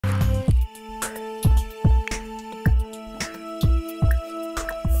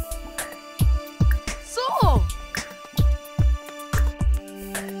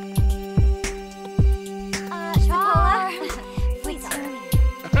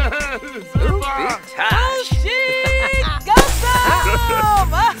Oh, shit! Go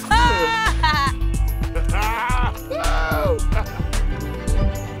some!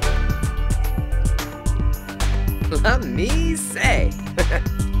 Let me say.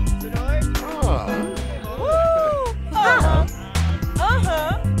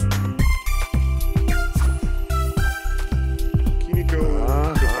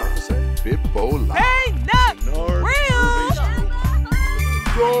 Bipolar. Hey, Nut! Real!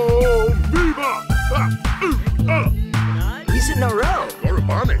 Go, Viva! He's in a row.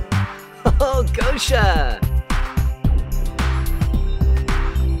 Gorabani. Oh, Gosha.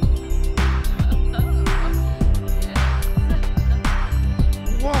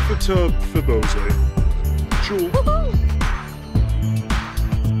 Wafata Fiboze. Jewel.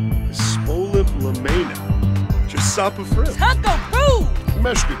 Spolip Lamena. Jasapa Frip. Taco Boo!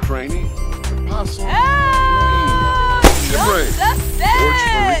 Meshka Craney. Paso. Ah! Shimray. That's George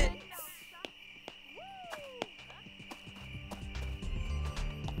it!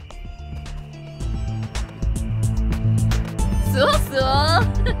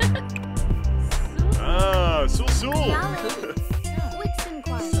 Ah, Sul Sul. Wixen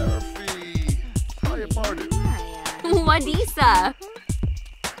Quarry. Surfy. Kaya Bardu. Wadisa.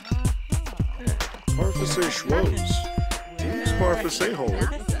 Parfase Schwoz. James Parfase Hole.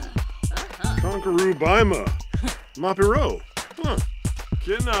 Conqueroo Bima. Mapiro. Huh.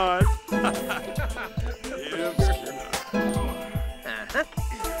 Kinod. Yes, Kinod.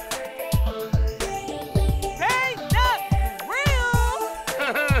 Hey, Nut! Real!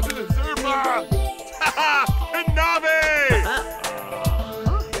 Zerba. And Nabe.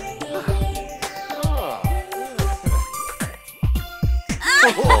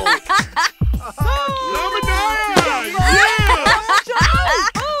 Lamadaya. Yeah.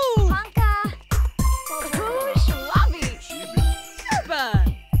 Panka. Schwabi.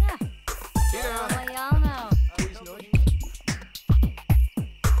 Layano.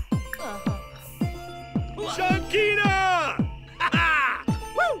 Shankina.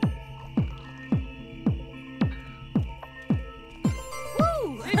 Woo!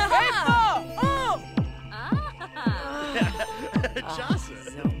 Baseball! Oh! Jasa.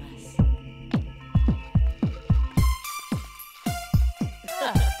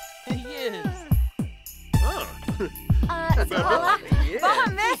 Yes. Zola.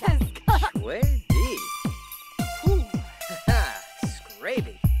 Bahamas! Shway-dee.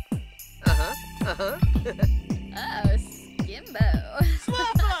 Scraby. Uh-huh. Oh, Skimbo.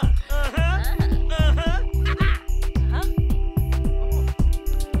 Swappa!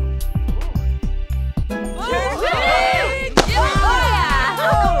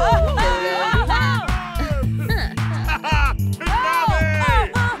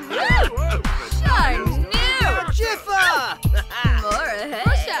 Jiffa!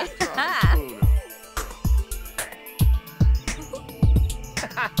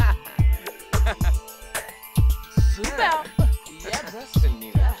 Super!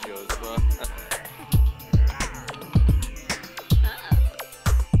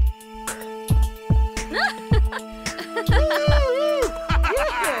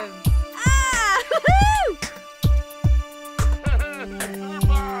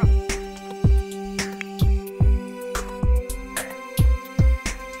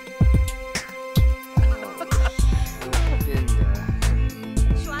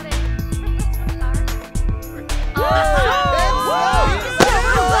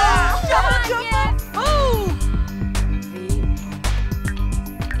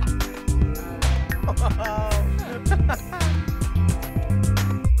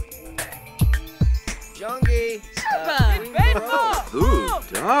 Jungie. Ooh,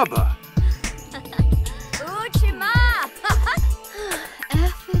 Daba. Uchima.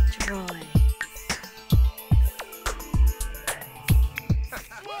 Ephedroid.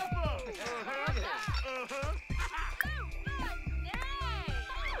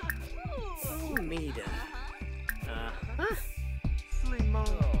 Umida.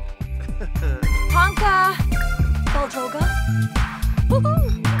 Panka. Boltoga. Woohoo.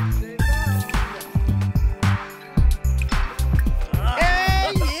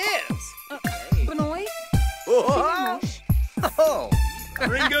 Hey, yes! Benoit. Oh!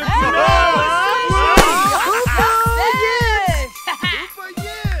 Ringo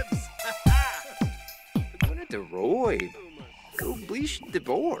Deroid. Go bleach de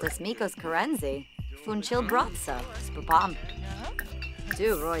boar. Mikos Karenzi. Funchil Brotsa. Spapam.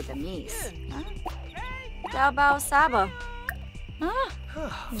 Du Roy the Mies. Dabao Saba.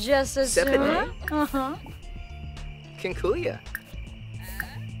 Just as soon. Sepine. Kinkuya.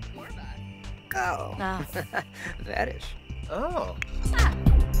 Oh. That is. Oh.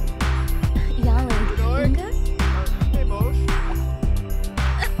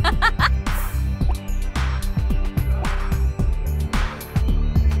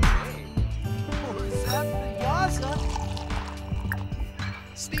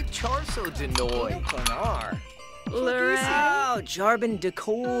 Sleep Charso Denoy. Panar. Wow, Jarbin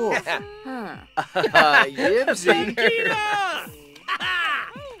Decor. Huh. Yibsy.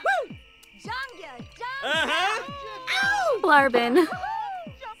 Blarbin.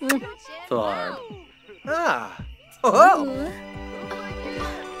 Barb. Ah. Oh.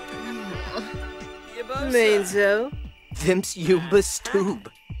 Menzo. Thim's Yumba Stoob.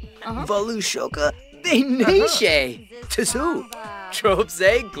 Valushoka. Benishe. Tazoo.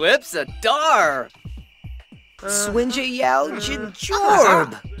 Tropse Glipsa Dar. Swinja Yao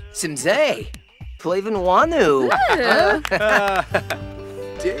Jorb. Simze. Plavin Wanu.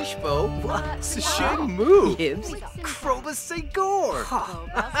 Dishbo. Sashing Moo. Yibs. Kroba Segor.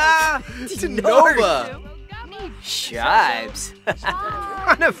 Tenova. Shibes.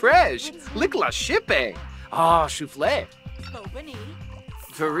 Anna Fresh. Likla Shippe. Ah, Souffle.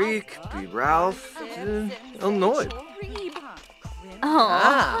 Tariq. B. Ralph. Illinois. Oh,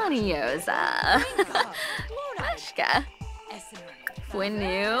 Honiosa. Mashka.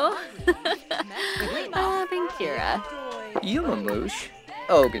 Winu. Binkira. Yumamush.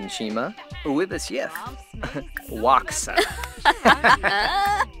 Oganshima. Uibas Waksa.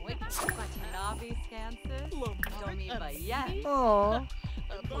 Oh.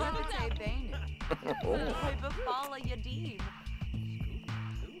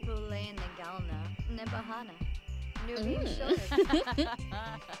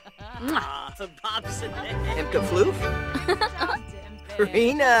 Imka Floof.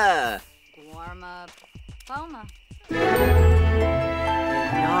 Rena. Warm up. Foma.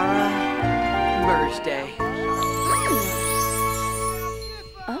 Nara. Thursday.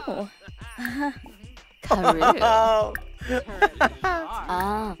 Oh. Karu. Oh.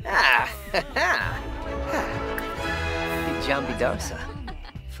 Ah. Jambi Darsa.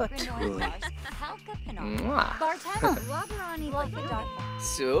 Fatui. Mwah.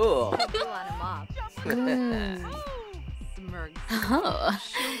 So. Oh.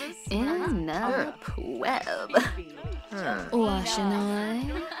 In a web. Washinoi.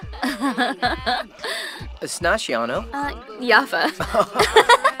 Snashiano. Yafa.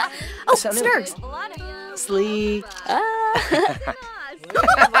 Oh, Snurks. Slee.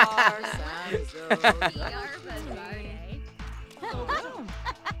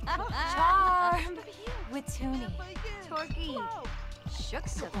 Charm. Wituni. Torky.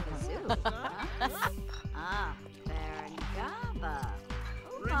 Shooks of the zoo. Berengaba.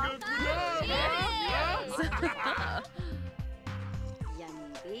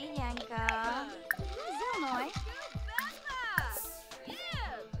 Yanbi Yanka. Zilnoy.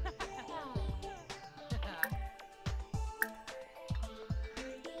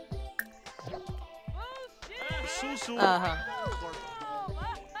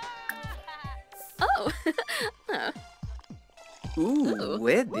 Oh. Ooh,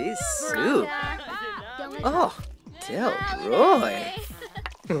 with this soup. Oh, Del Roy.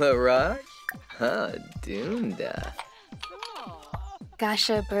 Laraj. Huh, Dunda.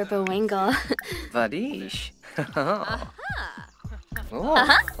 Gasha Burbawingle. Vadish. Oh.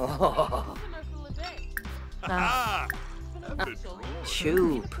 Oh.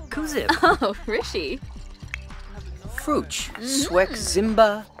 Choop. Kuzip. Oh, Rishi. Fruch. Swek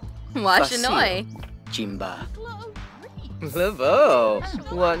Zimba. Washinoi. Jimba. Lavo.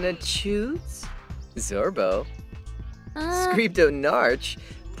 Wanna choose? Zorbo. Scripto Narch.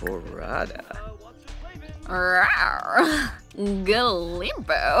 Borada.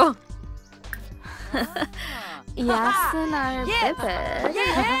 Galimbo. Yasinar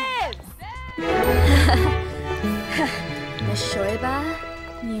Bibbit. Neshoiba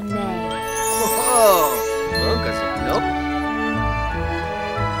Yune. Oh, Mokas. Nope.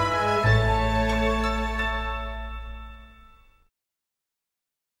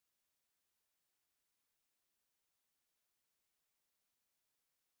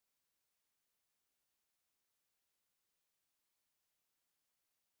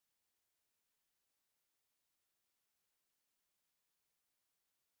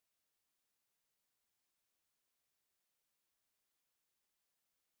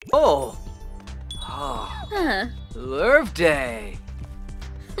 Oh. Oh. Lurv Day.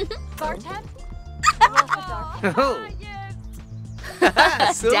 Bartep? Oh.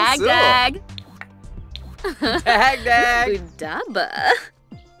 Dag Dag. Dag Dag. Udaba.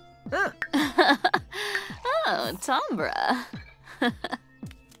 Huh. Oh, Tombra.